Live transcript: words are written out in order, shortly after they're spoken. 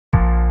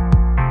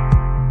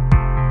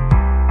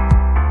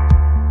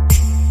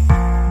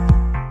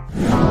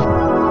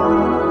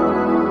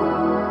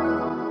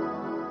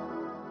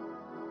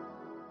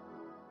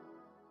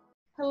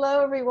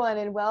everyone,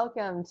 and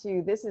welcome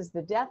to This is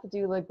the Death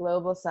Doula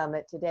Global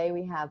Summit. Today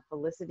we have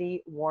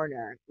Felicity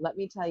Warner. Let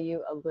me tell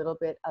you a little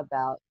bit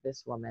about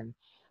this woman.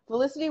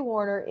 Felicity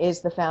Warner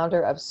is the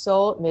founder of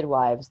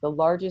SoulMidwives, the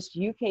largest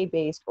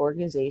UK-based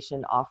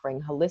organization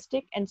offering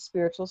holistic and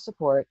spiritual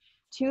support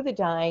to the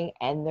dying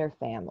and their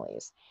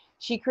families.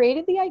 She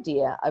created the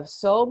idea of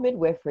soul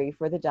midwifery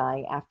for the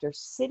dying after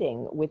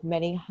sitting with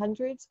many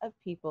hundreds of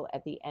people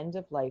at the end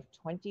of life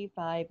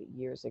 25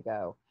 years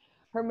ago.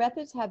 Her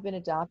methods have been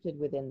adopted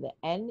within the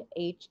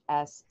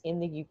NHS in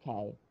the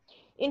UK.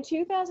 In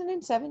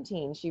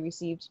 2017, she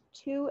received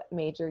 2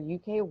 major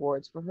UK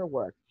awards for her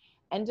work: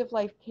 End of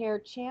Life Care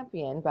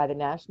Champion by the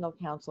National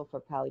Council for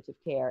Palliative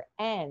Care,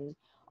 and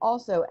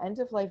also End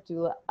of Life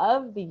Doula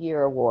of the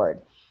Year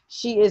Award.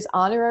 She is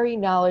Honorary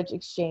Knowledge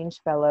Exchange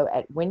Fellow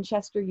at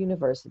Winchester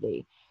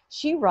University.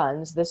 She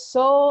runs the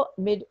Soul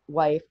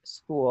Midwife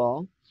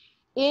School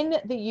in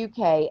the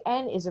UK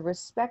and is a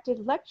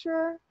respected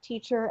lecturer,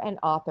 teacher, and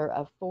author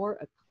of 4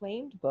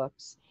 acclaimed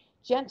books: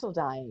 Gentle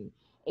Dying,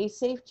 A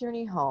Safe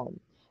Journey Home,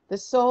 The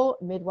Soul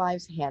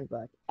Midwives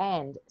Handbook,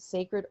 and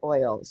Sacred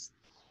Oils.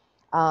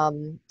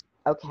 The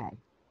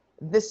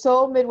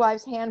Soul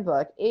Midwives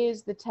Handbook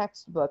is the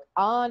textbook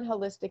on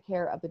holistic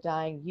care of the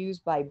dying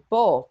used by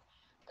both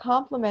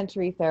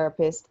complementary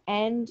therapists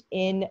and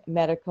in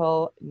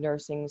medical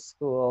nursing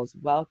schools.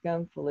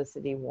 Welcome,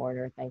 Felicity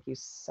Warner. Thank you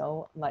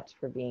so much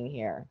for being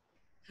here.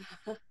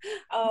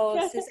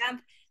 Oh,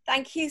 Suzanne,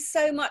 thank you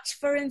so much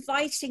for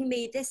inviting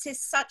me. This is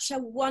such a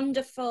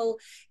wonderful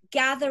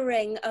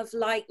gathering of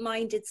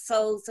like-minded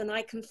souls, and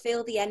I can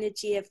feel the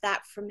energy of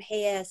that from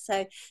here.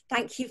 So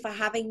thank you for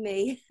having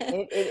me.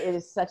 It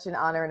is such an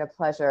honor and a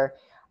pleasure.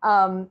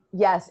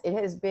 Yes, it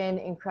has been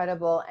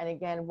incredible. And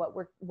again, what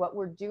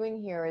we're doing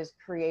here is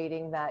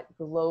creating that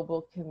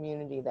global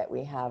community that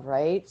we have,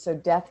 right? So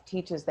death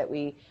teaches that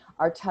we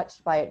are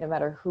touched by it no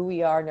matter who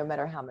we are, no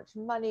matter how much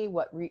money,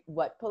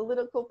 what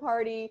political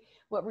party,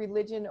 what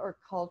religion or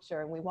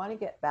culture. And we want to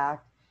get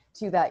back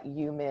to that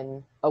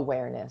human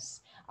awareness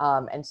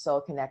and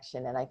soul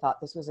connection. And I thought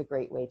this was a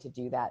great way to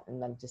do that,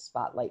 and then to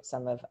spotlight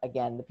some of,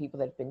 again, the people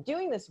that have been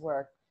doing this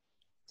work,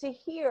 to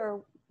hear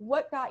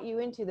what got you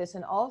into this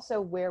and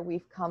also where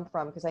we've come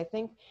from. Because I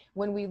think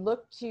when we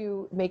look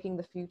to making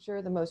the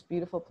future the most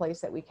beautiful place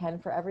that we can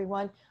for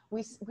everyone,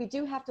 we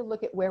do have to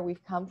look at where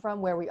we've come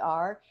from, where we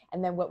are,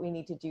 and then what we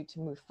need to do to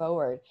move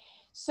forward.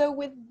 So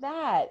with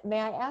that, may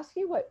I ask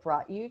you what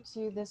brought you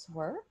to this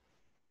work?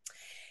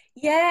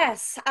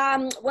 Yes.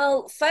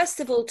 Well, first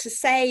of all, to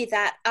say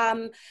that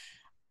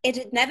it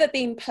had never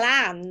been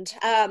planned.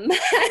 And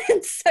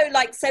so,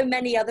 like so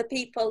many other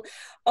people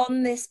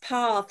on this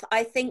path,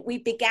 I think we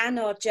began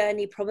our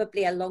journey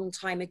probably a long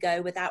time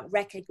ago without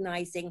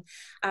recognizing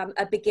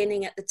a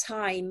beginning at the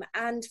time.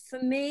 And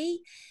for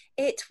me,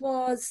 it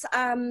was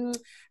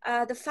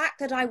the fact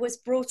that I was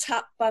brought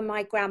up by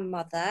my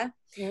grandmother.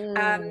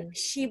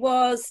 She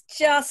was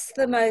just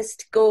the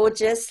most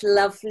gorgeous,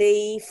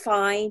 lovely,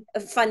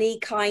 funny,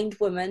 kind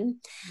woman.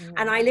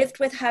 And I lived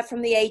with her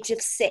from the age of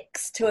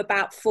 6 to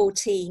about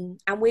 14.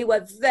 And we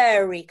were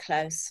very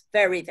close,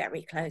 very,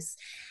 very close.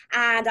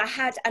 And I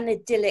had an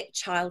idyllic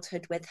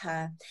childhood with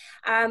her.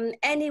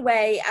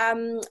 Anyway,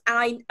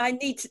 I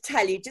need to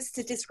tell you, just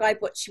to describe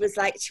what she was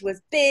like. She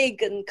was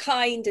big and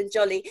kind and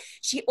jolly.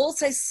 She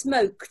also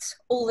smoked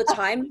all the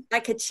time,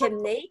 like a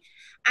chimney.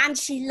 And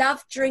she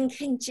loved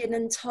drinking gin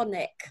and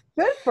tonic.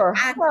 Good for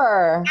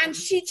her. And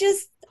she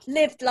just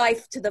lived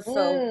life to the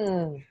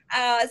full.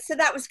 So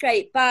that was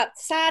great. But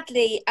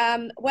sadly,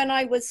 when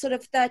I was sort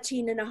of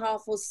 13 and a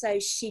half or so,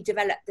 she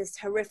developed this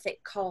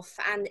horrific cough,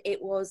 and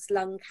it was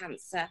lung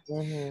cancer.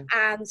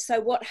 And so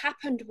what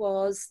happened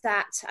was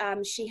that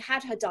she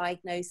had her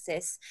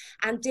diagnosis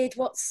and did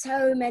what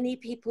so many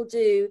people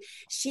do.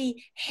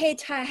 She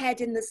hid her head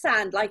in the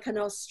sand like an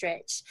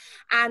ostrich.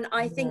 And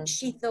I think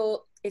she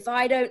thought, if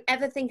I don't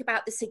ever think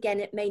about this again,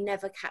 it may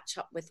never catch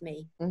up with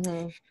me.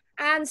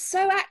 And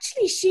so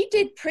actually she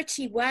did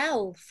pretty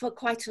well for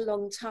quite a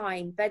long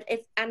time.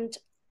 And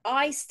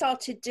I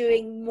started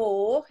doing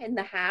more in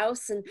the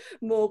house and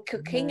more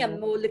cooking and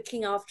more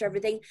looking after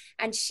everything.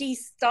 And she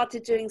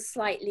started doing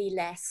slightly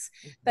less.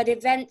 But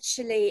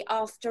eventually,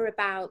 after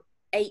about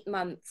 8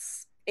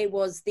 months,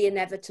 the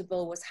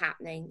inevitable was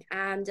happening.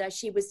 And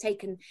she was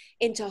taken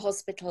into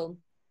hospital.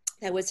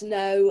 There was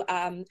no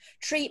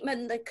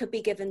treatment that could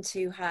be given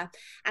to her.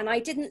 And I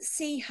didn't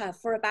see her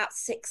for about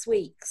 6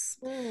 weeks.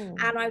 And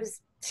I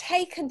was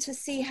taken to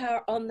see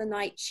her on the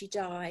night she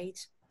died.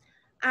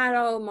 And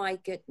oh my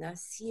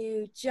goodness,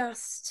 you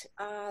just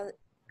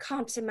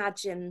can't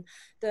imagine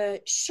the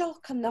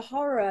shock and the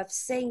horror of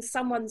seeing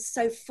someone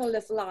so full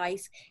of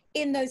life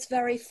in those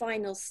very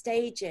final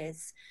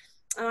stages.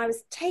 And I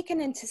was taken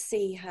in to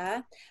see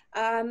her,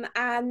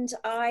 and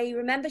I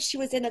remember she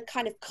was in a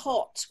kind of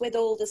cot with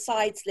all the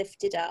sides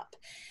lifted up,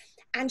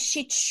 and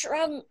she'd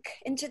shrunk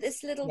into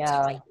this little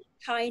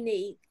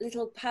tiny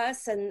little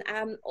person,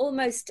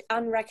 almost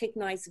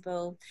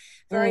unrecognizable,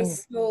 very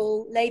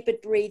small,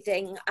 labored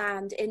breathing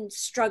and in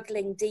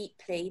struggling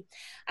deeply.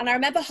 And I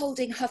remember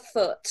holding her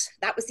foot.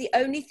 That was the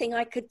only thing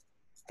I could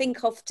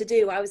think of to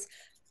do. I was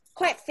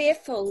quite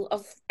fearful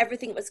of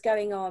everything that was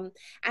going on.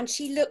 And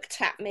she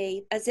looked at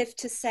me as if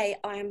to say,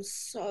 I am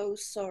so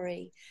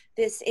sorry.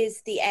 This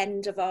is the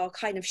end of our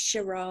kind of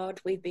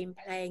charade we've been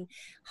playing.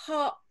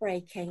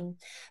 Heartbreaking.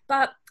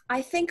 But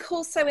I think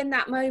also in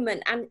that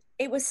moment, and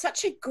it was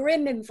such a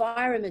grim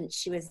environment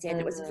she was in.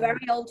 It was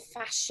very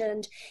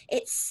old-fashioned.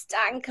 It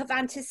stank of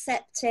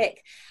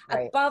antiseptic.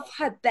 Right. Above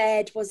her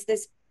bed was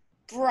this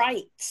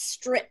bright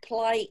strip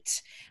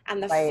light,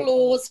 and the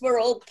floors were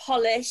all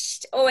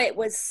polished. Oh, it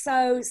was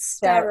so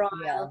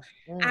sterile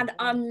and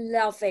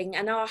unloving,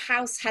 and our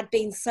house had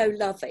been so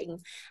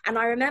loving. And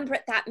I remember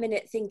at that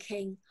minute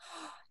thinking,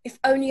 if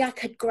only I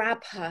could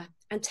grab her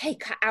and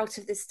take her out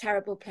of this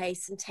terrible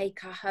place and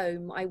take her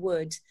home, I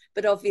would.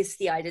 But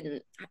obviously I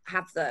didn't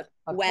have the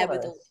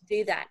wherewithal to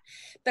do that.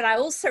 But I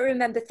also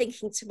remember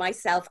thinking to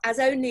myself, as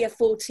only a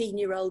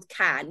 14-year-old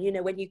can, you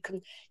know, when you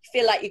can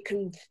feel like you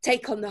can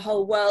take on the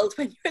whole world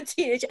when you're a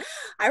teenager,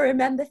 I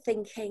remember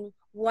thinking,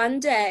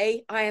 one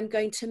day I am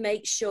going to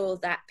make sure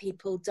that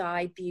people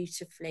die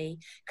beautifully,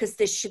 because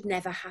this should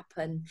never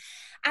happen.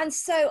 And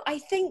so I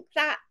think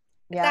that,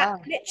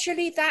 that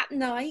literally that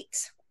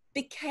night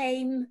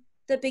became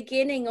the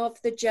beginning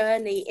of the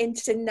journey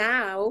into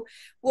now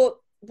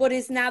what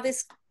is now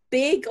this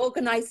big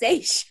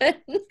organization.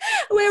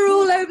 We're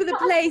all over the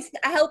place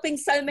helping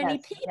so many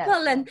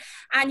people, and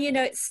you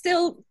know, it's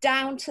still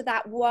down to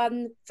that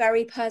one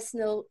very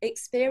personal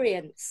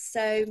experience.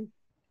 So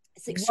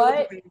it's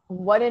extraordinary.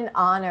 What an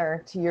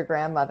honor to your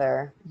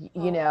grandmother,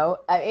 you know,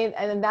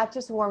 and that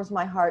just warms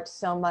my heart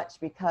so much,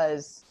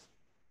 because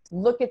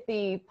look at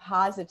the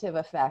positive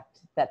effect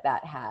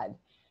that had.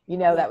 You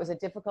know, that was a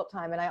difficult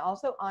time. And I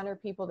also honor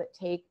people that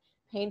take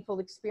painful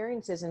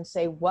experiences and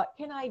say, what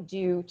can I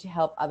do to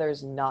help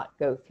others not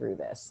go through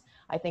this?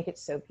 I think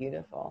it's so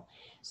beautiful.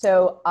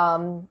 So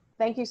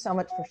thank you so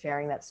much for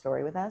sharing that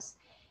story with us.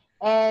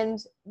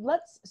 And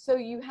so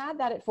you had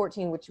that at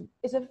 14, which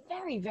is a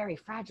very, very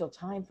fragile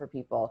time for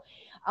people.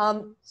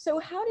 So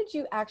how did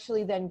you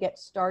actually then get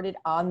started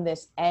on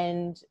this?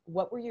 And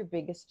what were your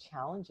biggest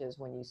challenges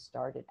when you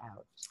started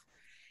out?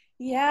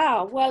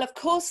 Yeah, well, of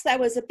course, there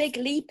was a big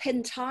leap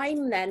in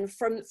time then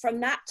from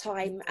that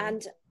time.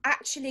 And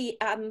actually,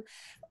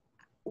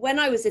 when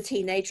I was a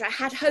teenager, I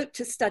had hoped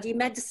to study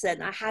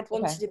medicine. I had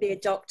wanted to be a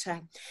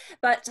doctor.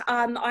 But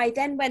I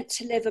then went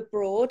to live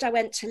abroad. I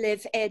went to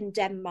live in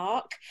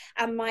Denmark,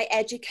 and my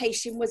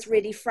education was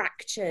really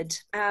fractured.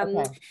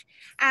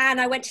 And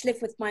I went to live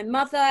with my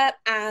mother,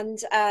 and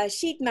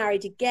she'd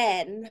married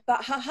again,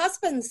 but her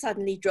husband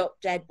suddenly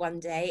dropped dead one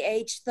day,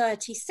 age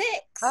 36.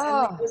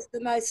 And it was the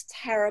most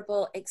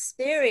terrible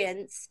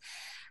experience.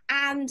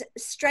 And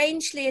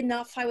strangely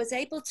enough, I was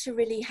able to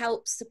really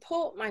help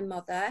support my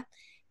mother,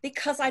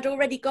 because I'd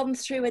already gone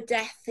through a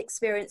death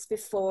experience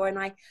before, and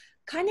I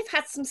kind of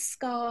had some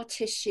scar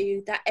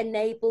tissue that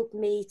enabled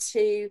me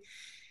to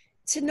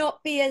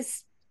not be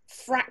as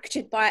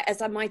fractured by it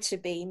as I might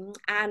have been,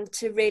 and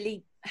to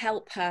really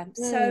help her.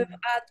 So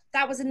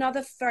that was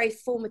another very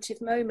formative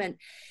moment.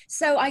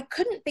 So I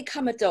couldn't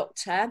become a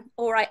doctor,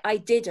 or I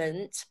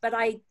didn't, but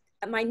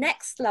my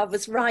next love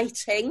was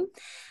writing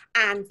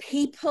and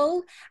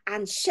people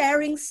and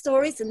sharing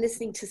stories and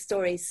listening to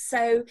stories.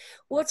 So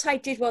what I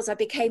did was I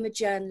became a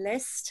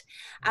journalist,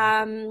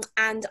 and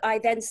I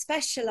then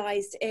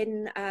specialized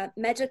in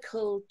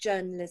medical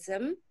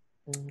journalism.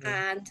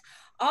 And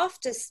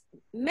after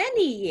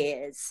many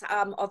years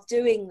of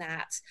doing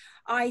that,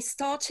 I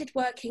started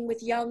working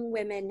with young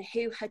women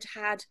who had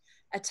had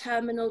a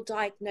terminal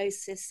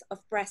diagnosis of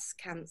breast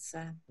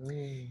cancer.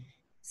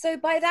 So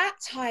by that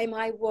time,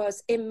 I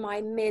was in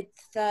my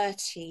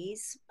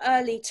mid-30s,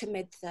 early to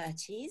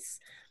mid-30s,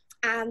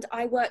 and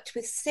I worked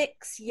with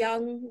 6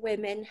 young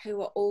women who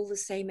were all the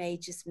same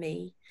age as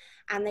me,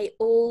 and they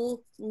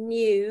all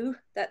knew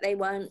that they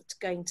weren't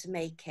going to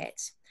make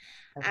it.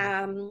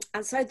 And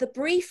so the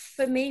brief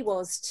for me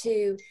was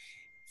to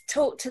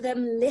talk to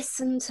them,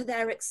 listen to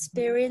their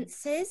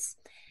experiences,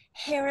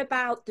 hear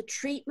about the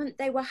treatment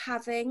they were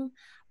having,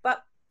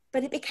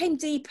 but it became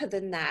deeper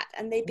than that.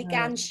 And they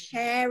began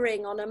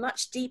sharing on a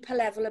much deeper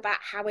level about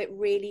how it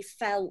really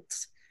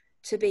felt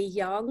to be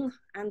young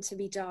and to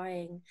be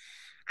dying.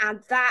 And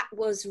that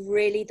was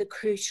really the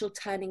crucial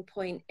turning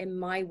point in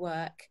my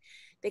work,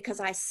 because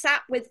I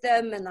sat with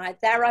them, and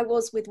there I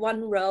was with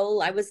one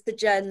role. I was the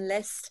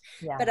journalist.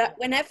 But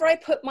whenever I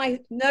put my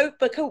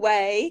notebook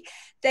away,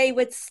 they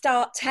would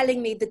start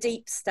telling me the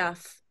deep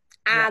stuff.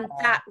 And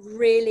that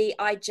really,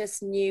 I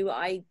just knew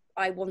I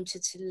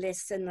wanted to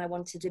listen. I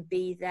wanted to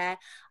be there.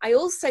 I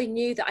also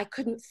knew that I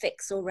couldn't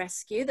fix or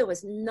rescue. There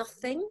was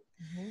nothing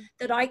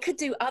that I could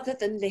do other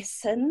than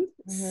listen.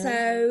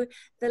 So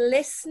the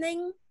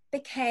listening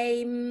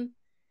became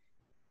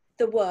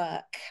the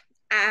work.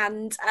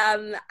 And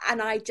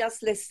I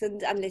just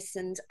listened and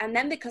listened. And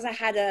then, because I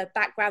had a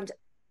background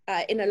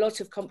in a lot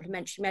of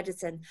complementary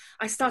medicine,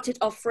 I started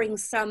offering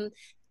some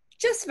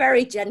just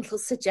very gentle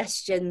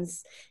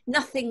suggestions,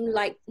 nothing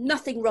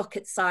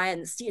rocket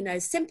science, you know,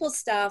 simple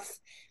stuff,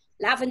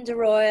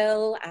 lavender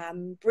oil,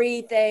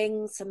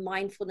 breathing, some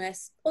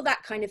mindfulness, all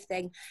that kind of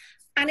thing.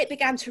 And it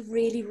began to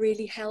really,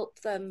 really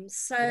help them.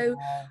 So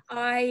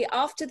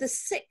after the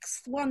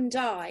sixth one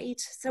died,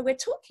 so we're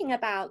talking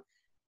about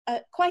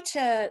quite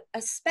a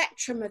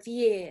spectrum of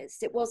years.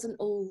 It wasn't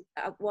all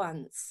at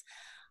once.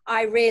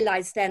 I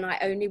realized then I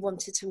only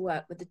wanted to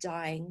work with the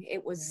dying.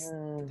 It was,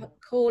 the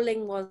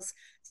calling was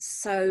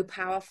so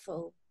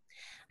powerful.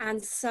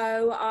 And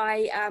so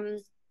I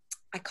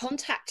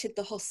contacted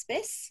the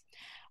hospice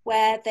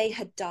where they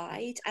had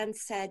died and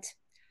said,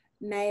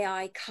 may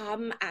I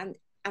come and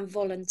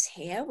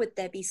volunteer? Would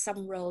there be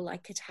some role I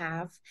could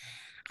have?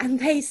 And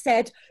they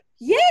said,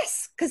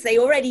 yes, because they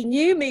already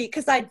knew me,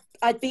 because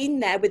I'd been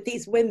there with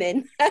these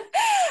women.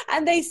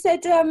 And they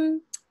said,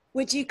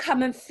 would you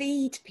come and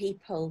feed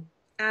people?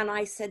 And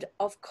I said,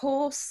 of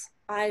course,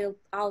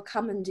 I'll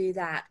come and do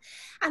that.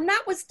 And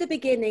that was the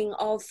beginning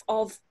of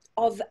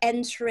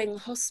entering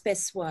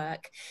hospice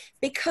work,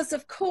 because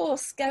of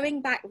course,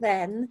 going back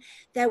then,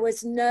 there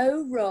was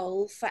no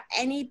role for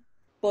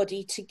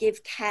anybody to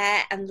give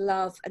care and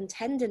love and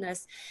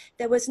tenderness.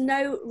 There was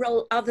no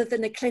role other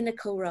than a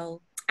clinical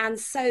role. And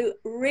so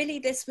really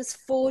this was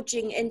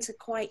forging into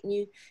quite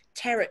new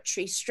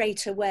territory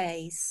straight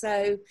away.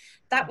 So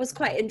that was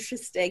quite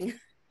interesting.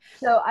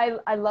 So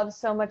I love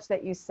so much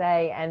that you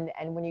say, and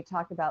when you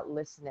talk about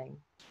listening,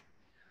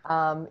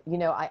 you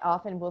know, I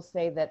often will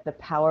say that the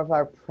power of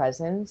our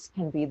presence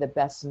can be the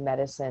best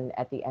medicine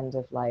at the end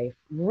of life.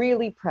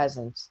 Really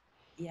present,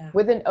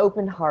 with an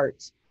open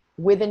heart,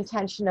 with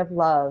intention of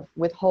love,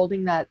 with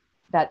holding that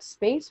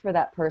space for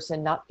that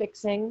person, not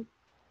fixing,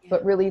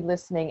 but really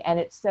listening. And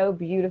it's so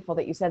beautiful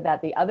that you said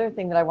that. The other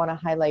thing that I want to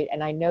highlight,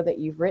 and I know that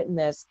you've written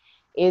this,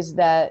 is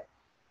that,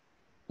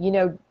 you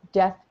know,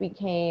 death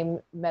became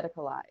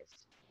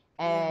medicalized.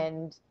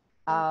 And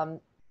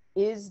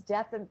is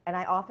death, and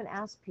I often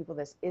ask people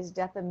this, is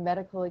death a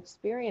medical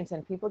experience?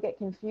 And people get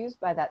confused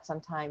by that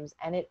sometimes.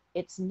 And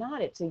it's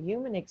not, it's a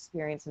human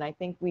experience. And I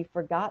think we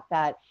forgot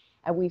that,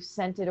 and we've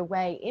sent it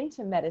away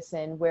into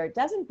medicine where it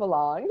doesn't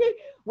belong,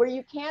 where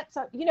you can't,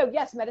 you know,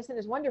 yes, medicine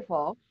is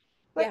wonderful,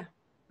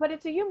 but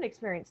it's a human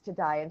experience to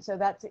die. And so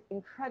that's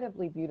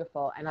incredibly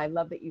beautiful. And I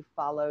love that you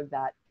followed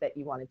that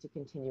you wanted to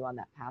continue on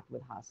that path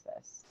with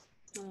hospice.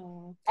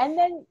 Oh. And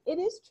then it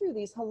is true,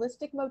 these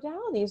holistic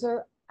modalities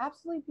are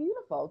absolutely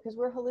beautiful because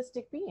we're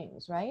holistic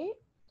beings, right?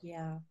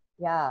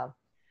 Yeah.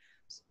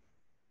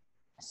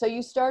 So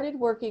you started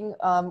working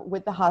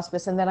with the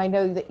hospice, and then I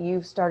know that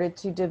you've started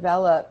to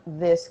develop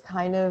this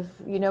kind of,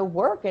 you know,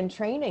 work and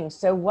training.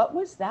 So what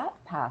was that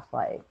path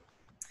like?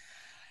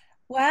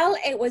 Well,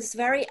 it was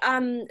very,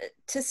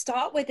 to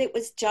start with, it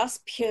was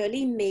just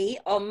purely me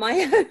on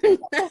my own.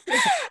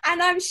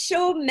 And I'm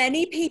sure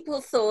many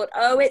people thought,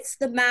 oh, it's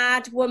the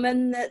mad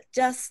woman that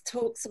just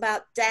talks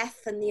about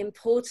death and the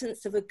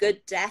importance of a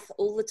good death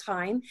all the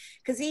time.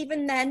 Because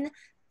even then,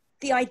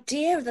 the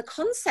idea, the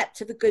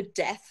concept of a good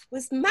death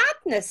was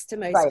madness to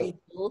most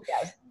people.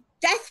 Yes.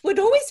 Death would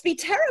always be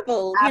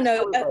terrible,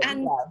 absolutely, you know,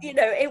 and, you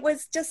know, it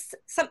was just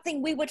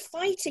something we would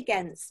fight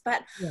against.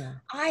 But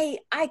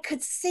I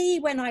could see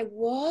when I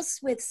was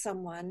with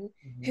someone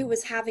who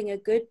was having a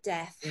good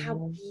death,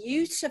 how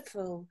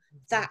beautiful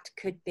that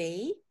could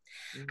be.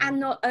 And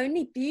not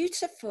only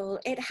beautiful,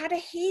 it had a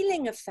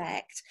healing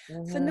effect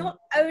for not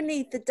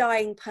only the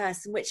dying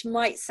person, which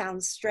might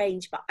sound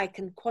strange, but I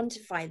can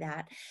quantify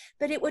that,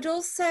 but it would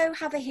also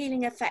have a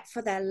healing effect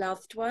for their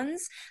loved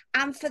ones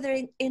and for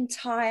the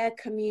entire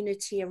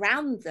community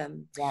around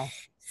them.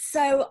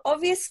 So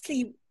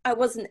obviously I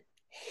wasn't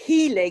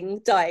healing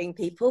dying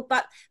people,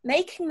 but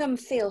making them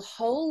feel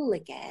whole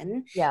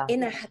again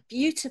in a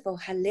beautiful,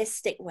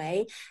 holistic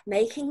way,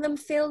 making them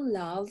feel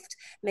loved,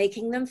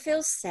 making them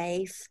feel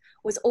safe,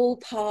 was all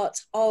part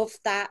of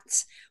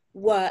that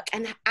work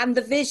and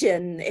the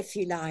vision, if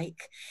you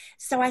like.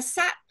 So I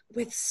sat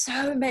with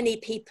so many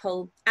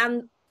people,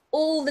 and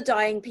all the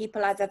dying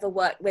people I've ever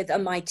worked with are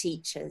my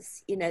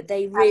teachers. You know,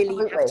 they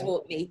really have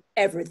taught me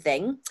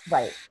everything.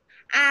 Right.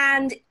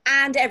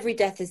 And every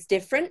death is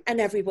different,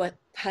 and every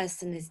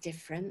person is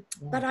different.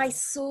 But I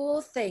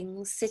saw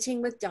things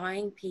sitting with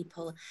dying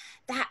people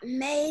that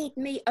made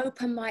me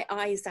open my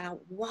eyes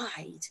out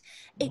wide.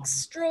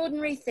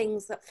 Extraordinary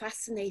things that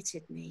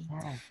fascinated me,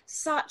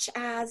 such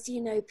as,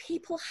 you know,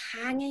 people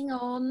hanging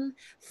on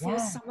for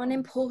someone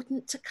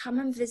important to come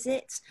and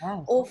visit,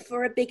 or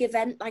for a big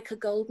event like a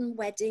golden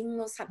wedding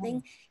or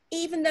something,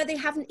 even though they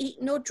haven't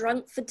eaten or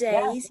drunk for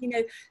days, you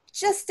know,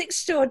 just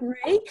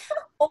extraordinary.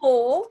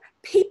 Or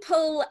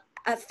people,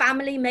 a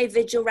family may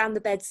vigil around the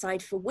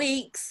bedside for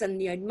weeks,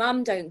 and, you know,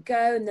 mum don't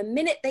go, and the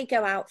minute they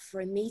go out for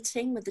a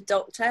meeting with the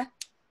doctor,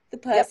 the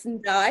person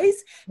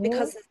dies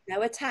because there's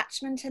no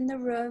attachment in the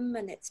room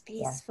and it's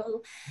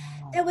peaceful.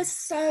 There were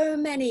so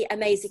many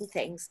amazing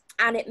things,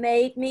 and it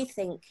made me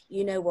think,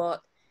 you know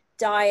what,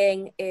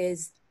 dying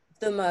is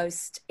the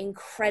most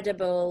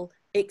incredible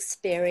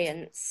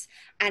experience,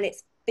 and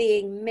it's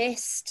being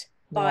missed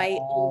by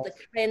all the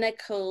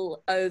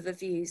clinical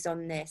overviews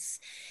on this.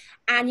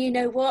 And you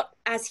know what?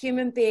 As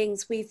human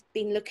beings, we've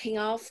been looking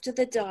after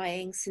the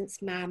dying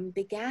since man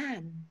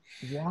began.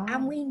 Yeah.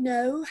 And we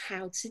know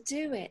how to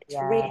do it,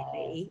 Yeah.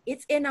 really.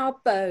 It's in our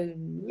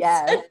bones.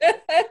 Yes.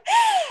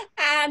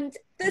 And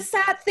the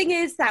sad thing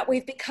is that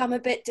we've become a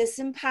bit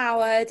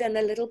disempowered and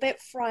a little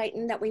bit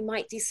frightened that we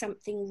might do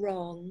something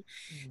wrong.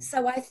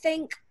 So I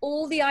think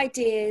all the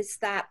ideas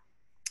that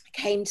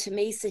came to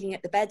me sitting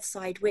at the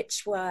bedside,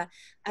 which were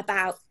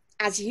about,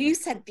 as you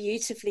said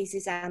beautifully,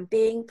 Suzanne,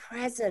 being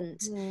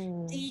present,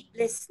 deep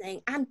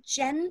listening, and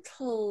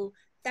gentle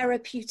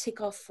therapeutic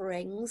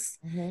offerings,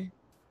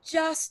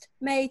 just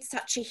made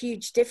such a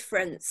huge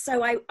difference.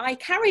 So I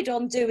carried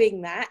on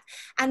doing that,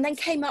 and then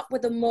came up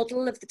with a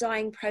model of the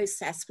dying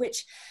process,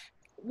 which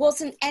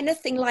wasn't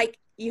anything like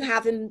you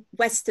have in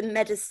Western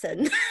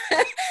medicine.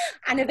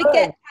 And if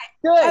again,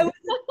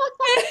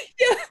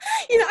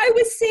 I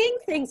was seeing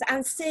things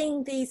and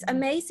seeing these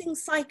amazing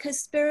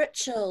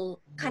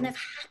psycho-spiritual kind of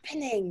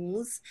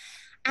happenings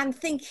and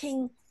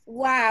thinking,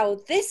 wow,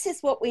 this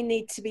is what we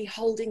need to be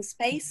holding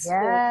space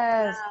for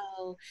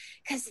now,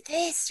 because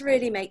this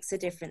really makes a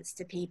difference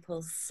to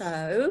people.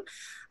 So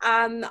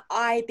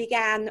I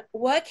began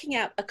working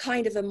out a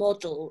kind of a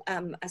model,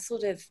 a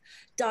sort of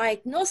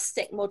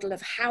diagnostic model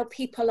of how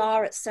people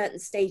are at certain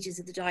stages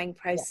of the dying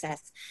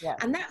process.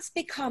 And that's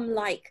become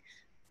like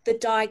the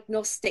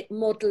diagnostic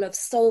model of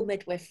soul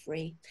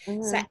midwifery.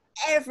 So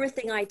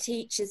everything I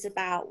teach is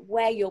about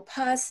where your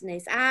person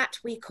is at.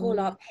 We call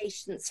our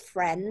patients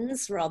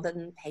friends rather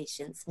than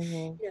patients.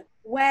 You know,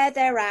 where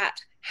they're at,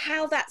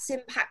 how that's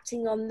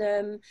impacting on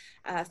them,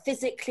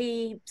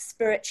 physically,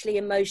 spiritually,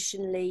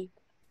 emotionally,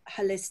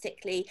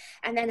 holistically,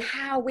 and then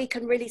how we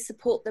can really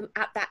support them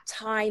at that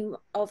time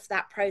of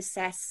that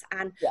process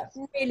and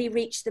really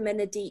reach them in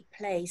a deep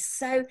place.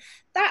 So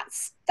that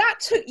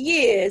took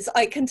years,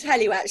 I can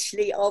tell you,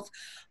 actually, of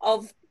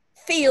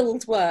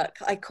field work,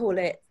 I call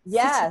it.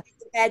 Sitting at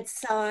the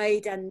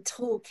bedside and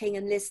talking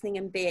and listening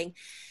and being.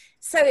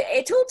 So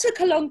it all took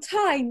a long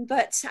time,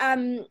 but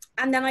and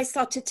then I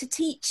started to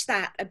teach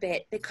that a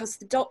bit, because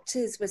the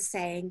doctors were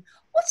saying,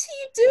 what are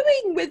you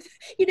doing with,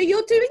 you know,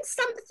 you're doing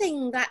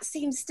something that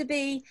seems to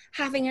be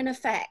having an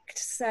effect.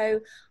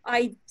 So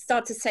I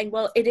started saying,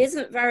 well, it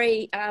isn't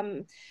very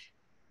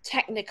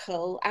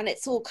technical, and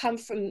it's all come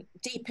from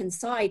deep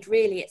inside,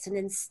 really. It's an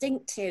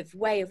instinctive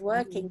way of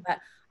working, but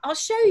I'll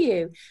show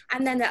you.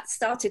 And then that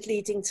started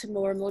leading to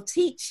more and more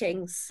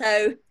teaching.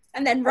 So,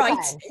 and then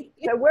writing.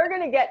 So we're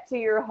going to get to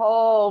your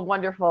whole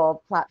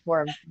wonderful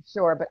platform, for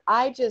sure. But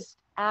I just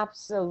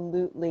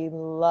absolutely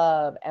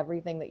love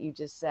everything that you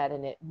just said,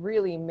 and it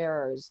really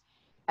mirrors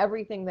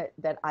everything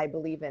that I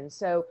believe in.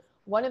 So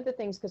one of the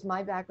things, because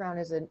my background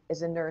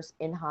is a nurse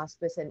in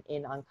hospice and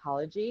in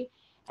oncology,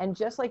 and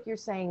just like you're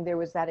saying, there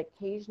was that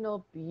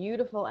occasional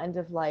beautiful end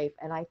of life,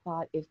 and I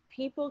thought, if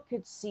people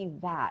could see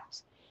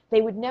that,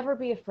 they would never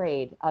be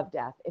afraid of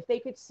death. If they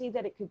could see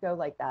that it could go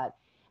like that.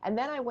 And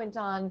then I went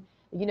on,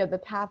 you know, the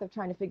path of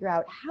trying to figure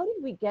out, how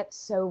did we get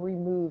so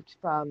removed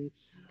from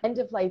end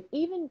of life,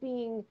 even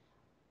being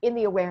in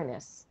the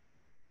awareness?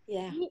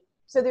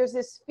 So there's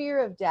this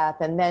fear of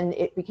death, and then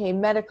it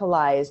became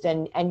medicalized,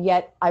 and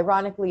yet,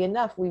 ironically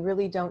enough, we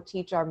really don't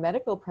teach our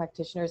medical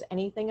practitioners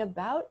anything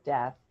about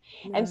death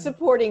and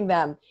supporting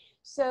them.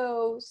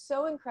 So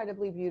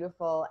incredibly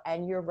beautiful.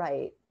 And you're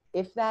right.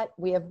 If that,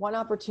 we have one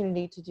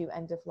opportunity to do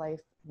end of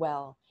life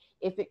well.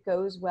 If it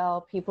goes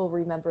well, people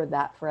remember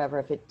that forever.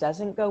 If it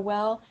doesn't go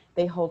well,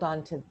 they hold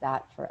on to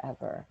that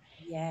forever.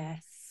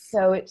 Yes.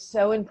 So it's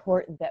so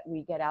important that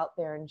we get out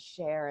there and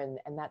share, and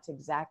that's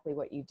exactly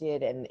what you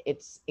did. And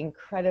it's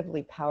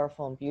incredibly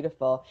powerful and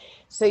beautiful.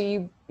 So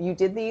you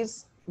did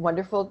these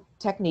wonderful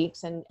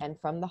techniques and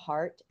from the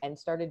heart, and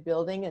started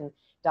building, and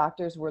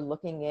doctors were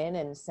looking in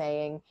and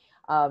saying,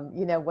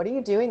 you know, what are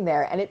you doing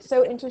there? And it's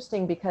so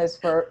interesting, because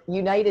for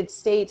United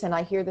States, and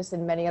I hear this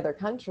in many other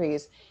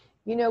countries,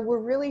 you know, we're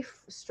really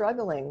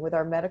struggling with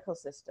our medical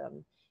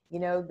system. You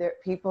know,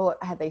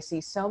 they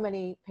see so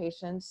many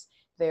patients.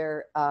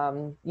 They're,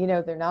 you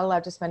know, they're not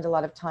allowed to spend a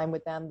lot of time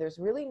with them. There's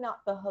really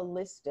not the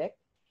holistic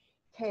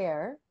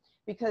care,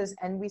 because,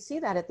 and we see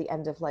that at the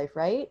end of life,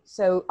 right?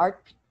 So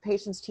our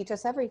patients teach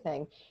us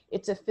everything.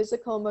 It's a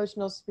physical,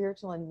 emotional,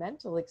 spiritual, and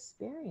mental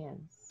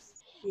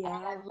experience. And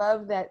I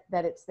love that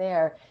it's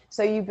there.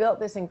 So you built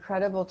this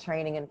incredible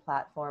training and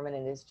platform, and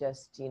it has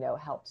just, you know,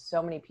 helped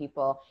so many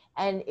people.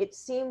 And it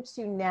seems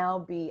to now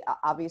be,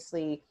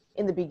 obviously,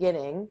 in the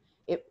beginning,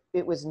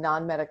 it was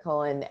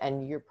non-medical,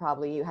 and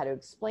you had to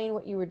explain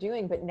what you were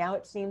doing, but now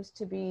it seems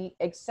to be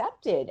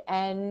accepted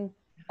and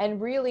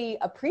really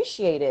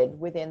appreciated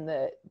within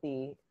the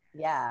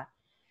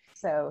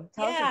So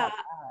tell us about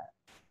that.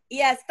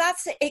 Yes,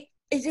 that's it.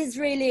 It is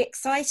really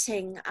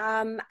exciting.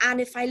 And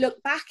if I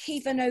look back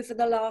even over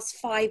the last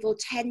 5 or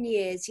 10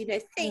 years, you know,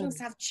 things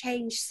have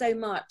changed so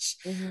much.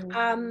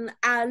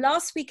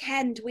 Last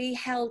weekend, we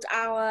held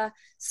our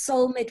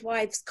Soul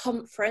Midwives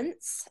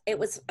conference. It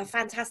was a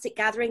fantastic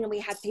gathering, and we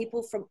had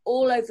people from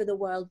all over the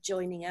world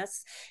joining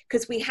us,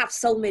 because we have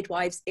Soul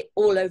Midwives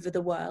all over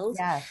the world.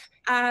 Yes.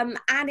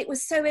 And it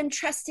was so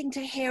interesting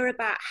to hear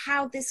about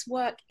how this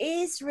work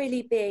is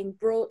really being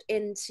brought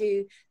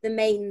into the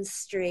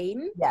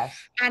mainstream. Yes.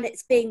 And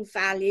it's being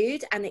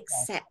valued and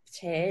accepted.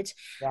 Yes.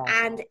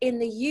 And in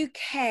the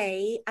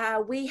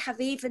UK, we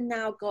have even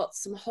now got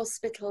some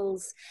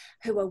hospitals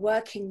who are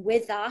working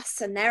with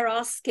us, and they're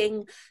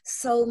asking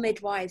Soul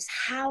Midwives,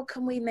 how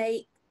can we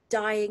make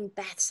dying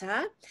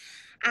better?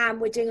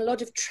 And we're doing a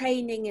lot of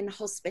training in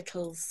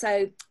hospitals.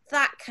 So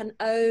that can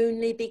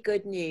only be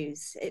good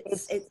news.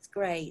 It's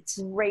great.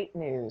 Great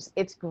news.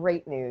 It's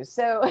great news.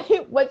 So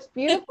what's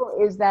beautiful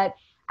is that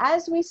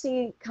as we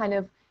see kind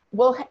of,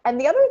 well, and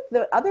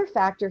the other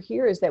factor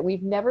here is that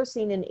we've never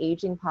seen an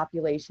aging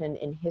population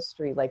in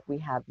history like we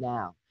have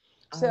now.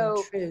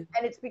 So, true.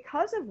 And it's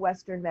because of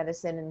Western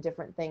medicine and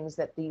different things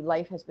that the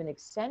life has been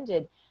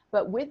extended.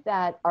 But with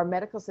that, our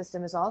medical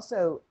system is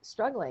also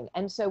struggling.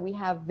 And so we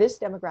have this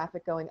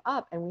demographic going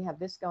up and we have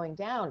this going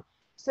down.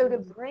 So to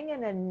bring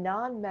in a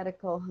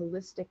non-medical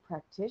holistic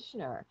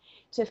practitioner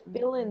to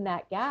fill in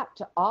that gap,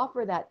 to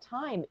offer that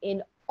time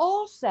in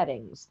all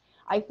settings,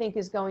 I think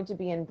is going to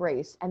be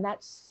embraced. And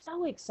that's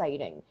so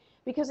exciting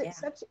because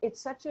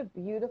it's such a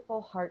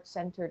beautiful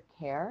heart-centered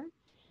care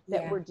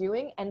that we're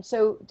doing. And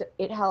so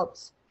it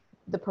helps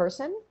the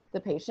person, the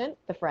patient,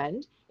 the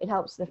friend, it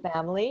helps the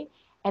family,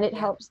 and it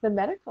helps the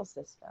medical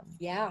system.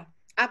 Yeah,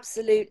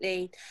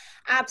 absolutely.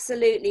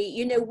 Absolutely.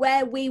 You know,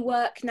 where we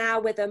work now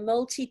with a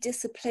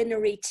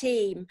multidisciplinary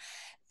team,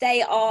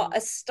 they are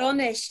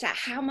astonished at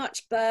how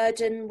much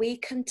burden we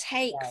can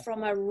take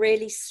from a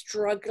really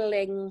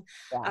struggling,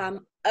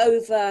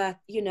 over,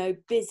 you know,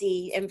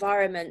 busy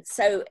environment.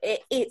 So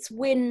it's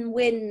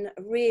win-win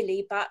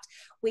really, but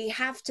we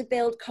have to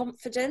build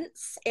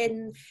confidence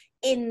in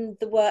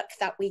the work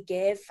that we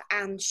give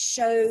and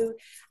show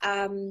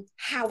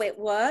how it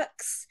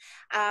works.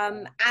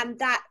 And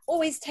that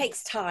always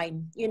takes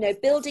time. You know,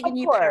 building a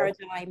new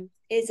paradigm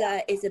is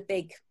a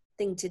big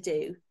thing to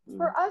do.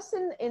 For us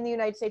in the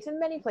United States and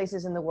many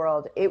places in the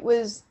world, it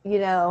was, you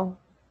know,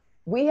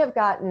 we have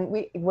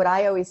gotten, what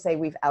I always say,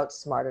 we've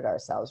outsmarted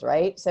ourselves,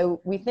 right?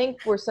 So we think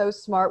we're so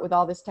smart with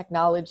all this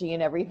technology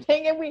and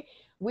everything, and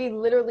we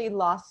literally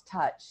lost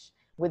touch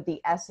with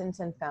the essence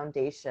and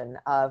foundation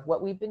of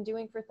what we've been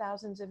doing for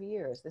thousands of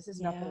years. This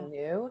is nothing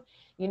new.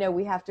 You know,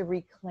 we have to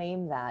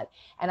reclaim that.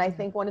 And I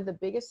think one of the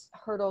biggest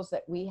hurdles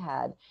that we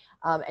had,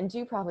 and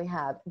you probably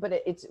have, but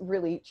it's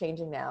really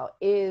changing now,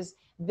 is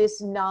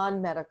this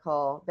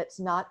non-medical, that's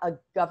not a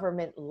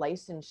government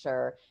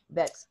licensure,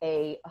 that's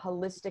a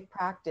holistic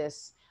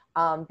practice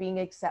being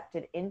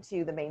accepted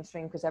into the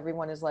mainstream, because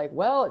everyone is like,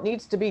 well, it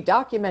needs to be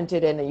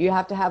documented and you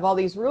have to have all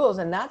these rules.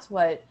 And that's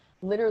what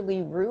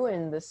literally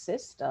ruined the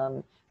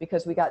system,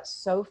 because we got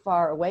so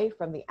far away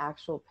from the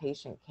actual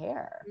patient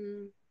care.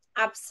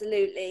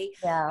 Absolutely.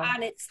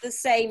 And it's the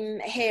same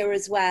here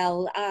as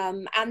well.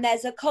 And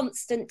there's a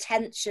constant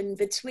tension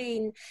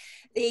between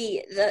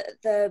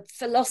the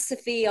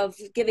philosophy of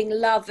giving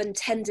love and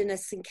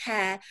tenderness and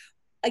care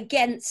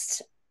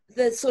against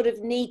the sort of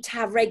need to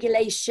have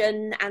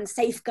regulation and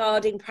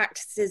safeguarding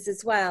practices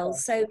as well.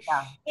 So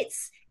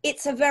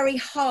it's a very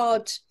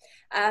hard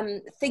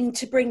thing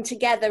to bring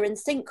together and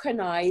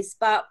synchronize,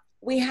 but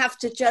we have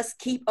to just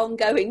keep on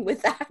going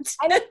with that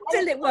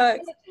until it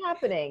works. It's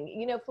happening,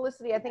 you know,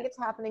 Felicity, I think it's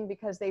happening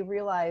because they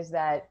realize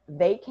that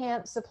they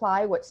can't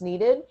supply what's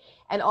needed,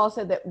 and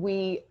also that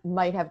we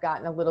might have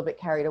gotten a little bit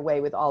carried away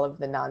with all of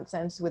the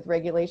nonsense with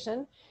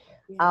regulation.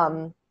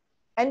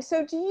 And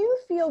so do you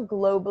feel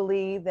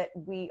globally that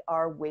we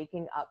are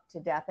waking up to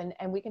death?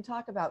 And we can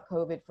talk about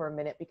COVID for a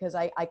minute, because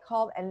I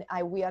called and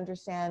we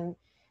understand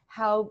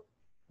how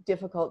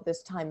difficult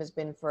this time has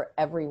been for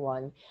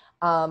everyone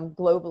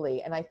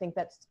globally. And I think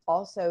that's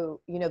also,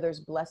 you know, there's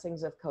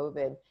blessings of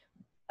COVID.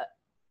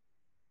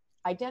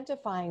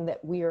 Identifying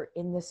that we are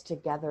in this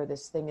together,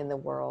 this thing in the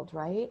world,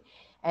 right?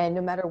 And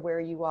no matter where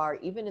you are,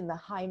 even in the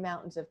high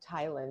mountains of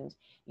Thailand,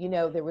 you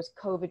know, there was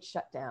COVID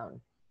shutdown,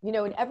 you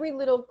know, in every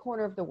little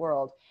corner of the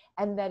world.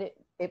 And that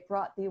it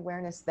brought the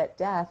awareness that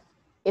death,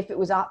 if it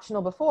was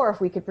optional before,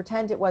 if we could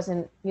pretend it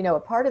wasn't, you know, a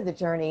part of the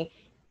journey,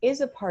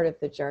 is a part of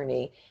the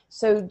journey.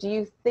 So do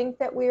you think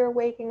that we are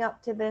waking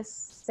up to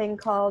this thing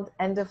called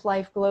end of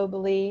life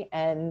globally?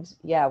 And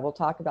we'll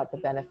talk about the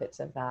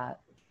benefits of that.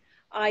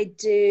 I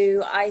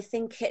do. I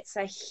think it's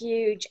a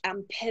huge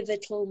and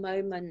pivotal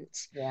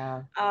moment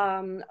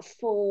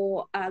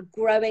for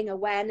growing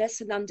awareness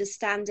and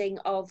understanding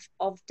of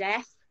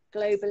death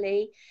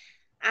globally.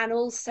 And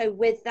also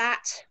with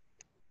that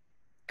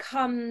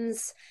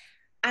comes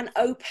an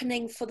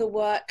opening for the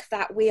work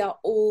that we are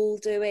all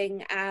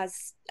doing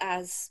as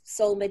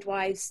soul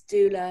midwives,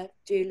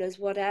 doulas,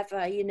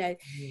 whatever, you know.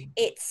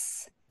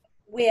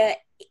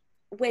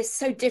 We're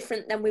so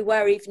different than we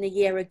were even a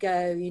year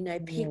ago, you know.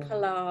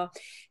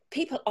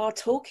 People are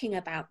talking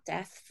about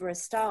death for a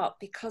start,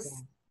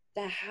 because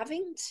they're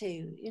having to,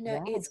 you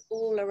know, Yes. it's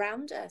all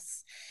around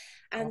us.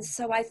 And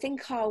so I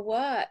think our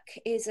work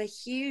is a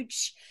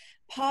huge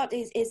part,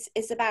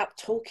 is about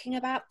talking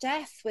about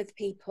death with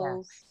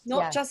people,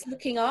 not just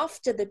looking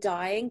after the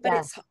dying, but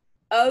it's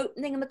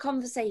opening the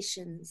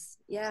conversations.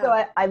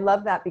 So I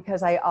love that,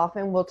 because I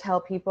often will tell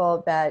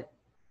people that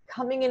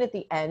coming in at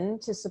the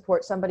end to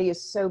support somebody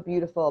is so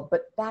beautiful,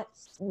 but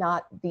that's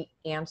not the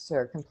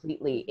answer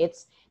completely.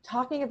 It's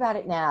talking about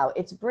it now.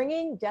 It's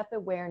bringing death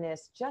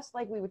awareness, just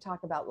like we would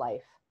talk about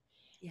life.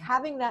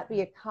 Having that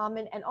be a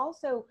common, and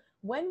also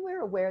when we're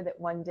aware that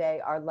one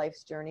day our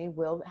life's journey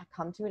will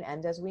come to an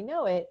end as we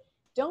know it,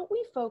 don't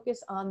we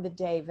focus on the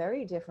day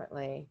very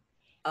differently?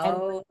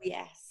 Oh,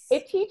 yes.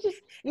 It teaches,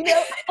 you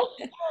know,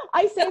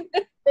 I say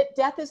that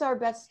death is our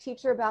best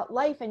teacher about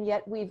life, and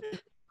yet we've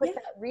put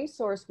that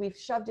resource, we've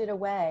shoved it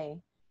away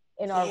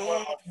in our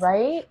world,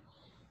 right?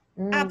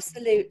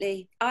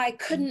 Absolutely. I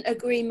couldn't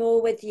agree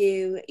more with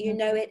you. You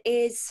know, it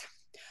is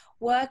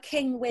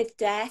working with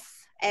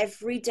death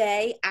every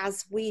day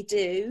as we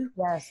do.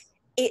 Yes.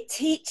 It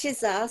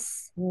teaches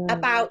us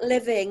about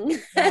living.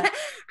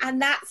 And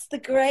that's the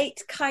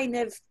great kind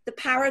of the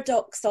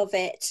paradox of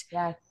it.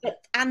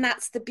 And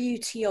that's the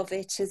beauty of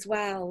it as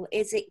well,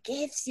 is it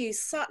gives you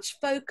such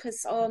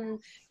focus on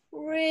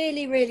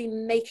really, really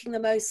making the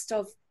most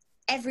of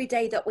every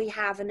day that we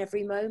have and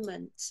every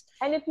moment.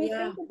 And if you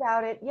think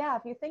about it,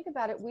 if you think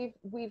about it,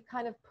 we've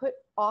kind of put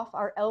off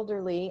our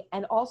elderly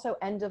and also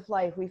end of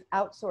life. We've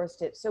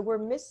outsourced it. So we're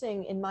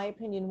missing, in my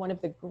opinion, one of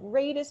the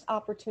greatest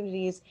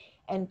opportunities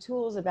and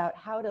tools about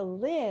how to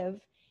live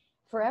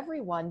for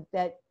everyone,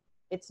 that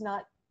it's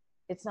not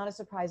a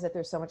surprise that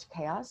there's so much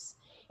chaos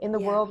in the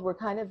world. We're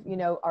kind of, you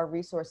know, our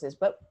resources,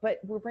 but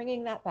we're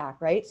bringing that back,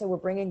 right? So we're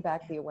bringing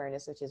back the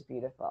awareness, which is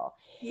beautiful.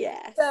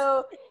 Yes.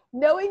 So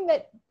knowing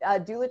that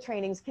doula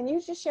trainings, can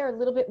you just share a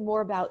little bit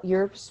more about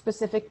your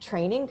specific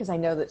training? Because I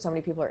know that so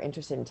many people are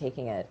interested in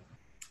taking it.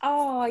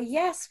 Oh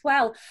yes,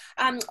 well,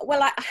 I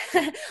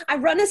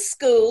run a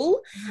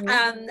school,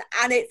 and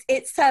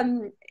it's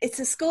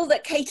a school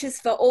that caters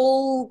for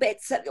all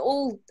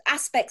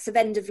aspects of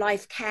end of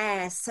life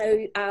care.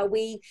 So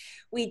we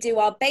do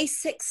our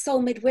basic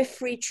soul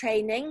midwifery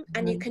training,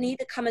 and you can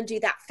either come and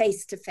do that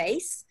face to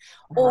face,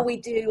 or we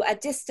do a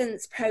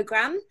distance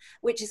program,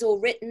 which is all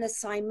written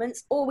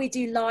assignments, or we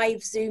do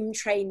live Zoom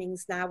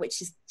trainings now,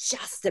 which is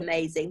just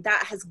amazing.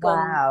 That has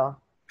gone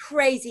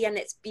crazy, and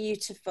it's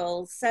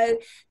beautiful. So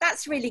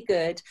that's really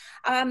good.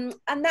 And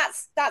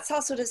that's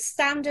our sort of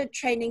standard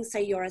training. So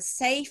you're a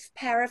safe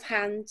pair of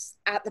hands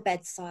at the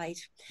bedside.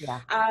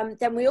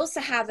 Then we also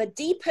have a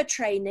deeper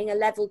training, a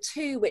level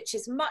 2, which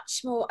is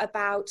much more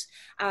about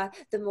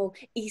the more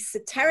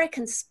esoteric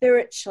and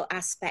spiritual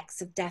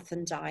aspects of death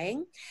and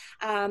dying.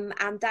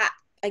 And that,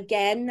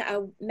 again,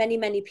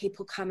 many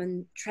people come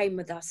and train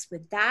with us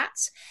with that.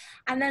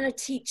 And then I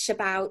teach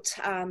about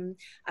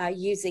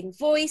using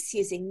voice,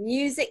 using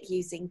music,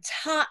 using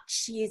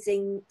touch,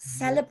 using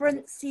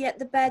celebrancy at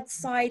the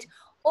bedside,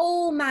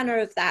 all manner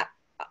of that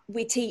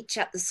we teach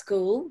at the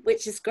school,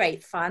 which is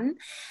great fun,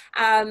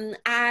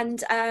 and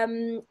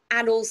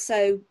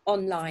also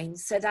online.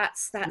 So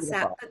that's that.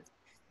 But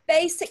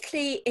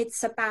basically,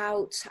 it's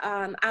about,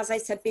 as I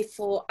said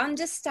before,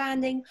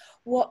 understanding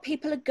what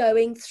people are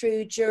going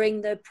through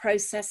during the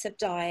process of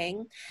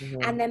dying,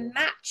 and then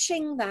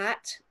matching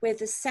that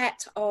with a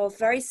set of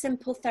very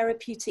simple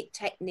therapeutic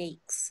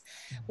techniques,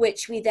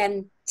 which we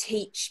then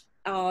teach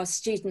our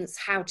students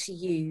how to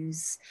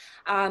use,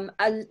 and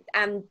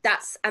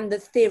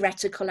the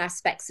theoretical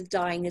aspects of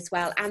dying as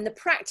well, and the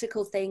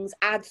practical things,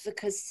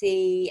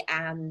 advocacy,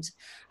 and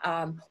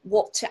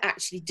what to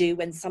actually do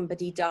when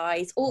somebody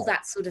dies, all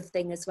that sort of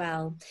thing as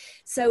well.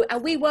 So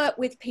we work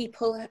with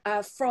people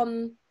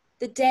from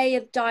the day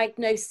of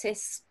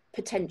diagnosis,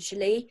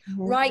 potentially,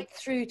 right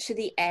through to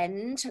the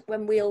end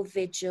when we'll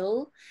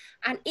vigil,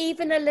 and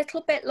even a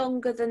little bit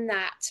longer than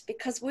that,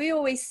 because we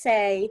always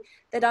say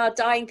that our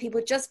dying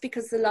people, just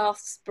because the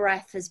last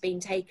breath has been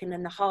taken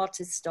and the heart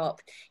has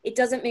stopped, it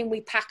doesn't mean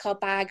we pack our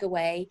bag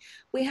away.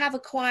 We have a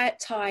quiet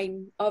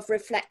time of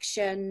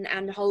reflection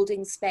and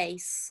holding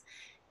space,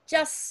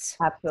 just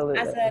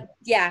as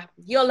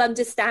you'll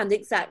understand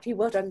exactly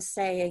what I'm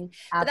saying.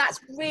 But that's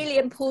really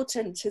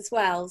important as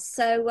well.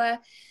 So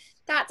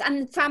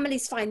and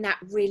families find that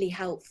really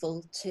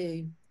helpful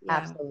too.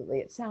 Absolutely.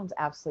 It sounds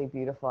absolutely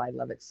beautiful. I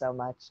love it so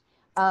much.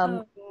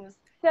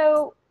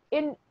 So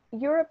in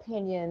your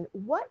opinion,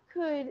 what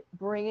could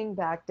bringing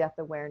back death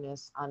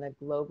awareness on a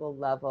global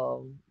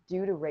level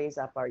do to raise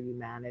up our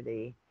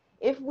humanity?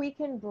 If we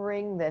can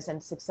bring this,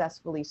 and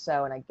successfully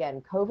so, and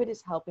again, COVID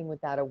is helping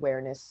with that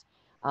awareness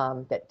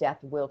that death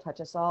will touch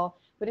us all.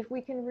 But if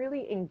we can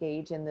really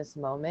engage in this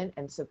moment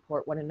and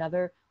support one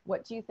another,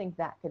 what do you think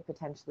that could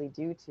potentially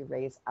do to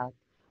raise up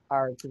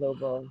our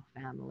global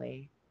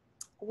family?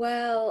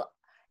 Well,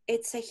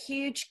 it's a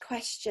huge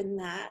question,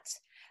 that,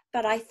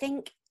 but I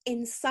think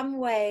in some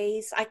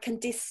ways I can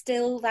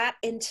distill that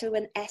into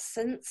an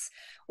essence,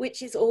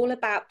 which is all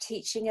about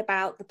teaching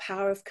about the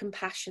power of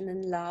compassion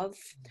and love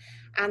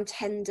and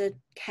tender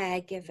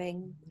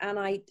caregiving. And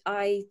I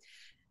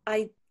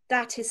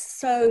that is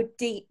so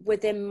deep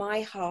within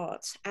my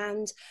heart.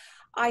 And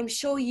I'm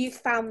sure you've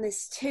found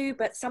this too,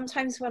 but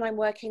sometimes when I'm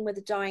working with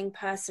a dying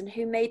person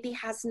who maybe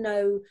has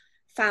no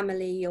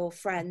family or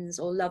friends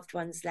or loved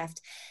ones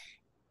left,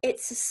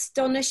 it's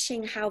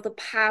astonishing how the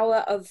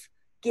power of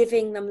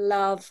giving them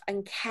love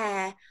and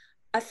care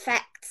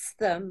affects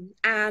them.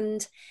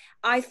 And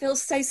I feel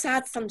so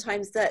sad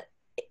sometimes that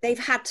they've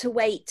had to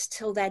wait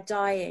till they're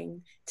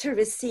dying to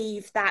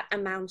receive that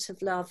amount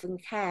of love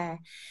and care.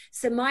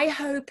 So my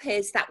hope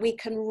is that we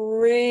can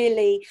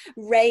really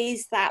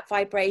raise that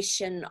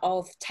vibration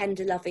of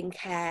tender loving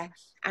care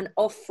and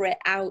offer it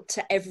out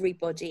to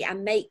everybody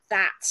and make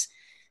that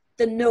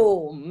the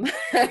norm.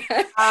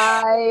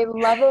 I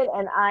love it,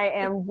 and I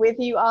am with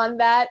you on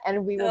that,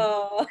 and we will.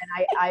 Oh. And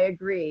I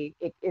agree.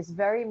 It is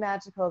very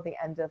magical, the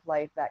end of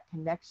life, that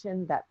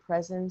connection, that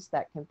presence,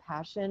 that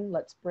compassion.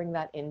 Let's bring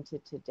that into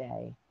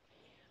today,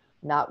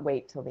 not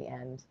wait till the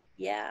end.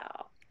 Yeah.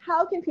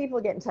 How can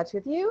people get in touch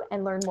with you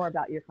and learn more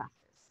about your classes?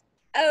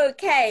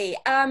 Okay,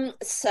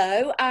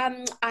 so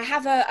I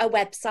have a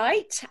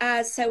website,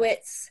 so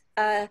it's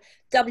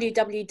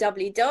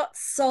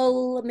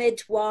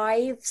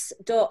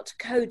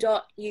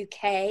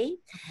www.soulmidwives.co.uk. Okay.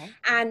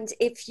 And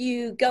if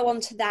you go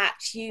onto that,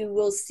 you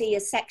will see a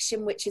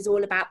section which is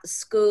all about the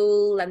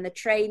school and the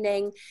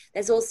training.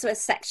 There's also a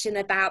section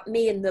about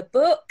me and the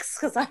books,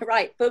 because I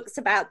write books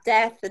about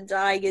death and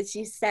dying, as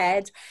you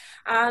said,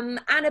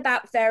 and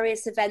about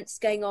various events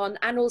going on,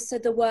 and also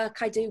the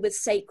work I do with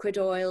sacred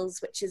oils,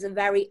 which is a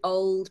very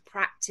old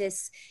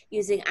practice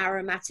using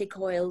aromatic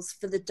oils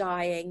for the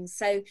dying.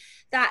 So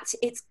that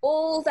it's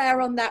all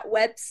there on that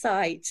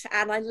website,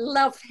 and I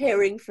love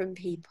hearing from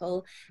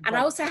people. And I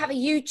also have a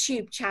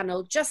YouTube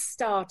channel just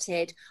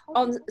started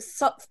on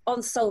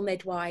Soul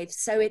Midwives,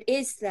 so it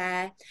is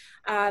there.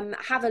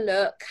 Have a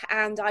look,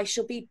 and I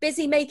shall be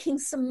busy making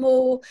some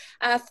more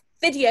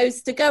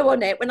videos to go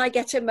on it when I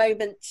get a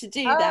moment to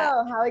do that.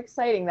 Oh, how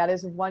exciting. That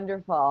is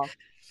wonderful.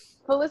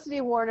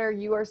 Felicity Warner,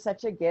 you are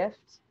such a gift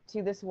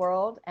to this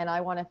world, and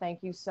I want to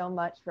thank you so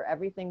much for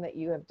everything that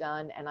you have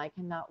done, and I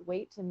cannot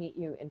wait to meet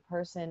you in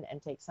person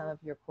and take some of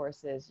your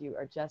courses. You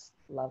are just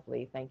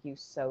lovely. Thank you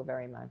so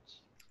very much.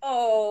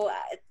 Oh,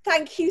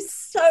 thank you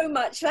so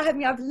much for having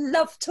me. I've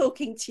loved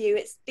talking to you.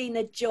 It's been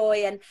a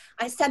joy, and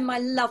I send my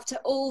love to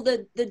all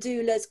the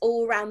doulas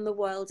all around the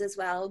world as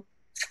well.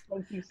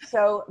 Thank you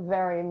so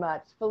very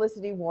much,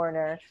 Felicity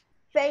Warner.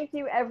 Thank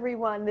you,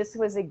 everyone. This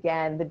was,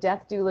 again, the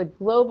Death Doula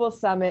Global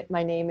Summit.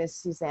 My name is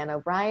Suzanne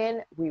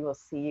O'Brien. We will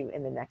see you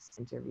in the next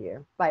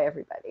interview. Bye,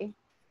 everybody.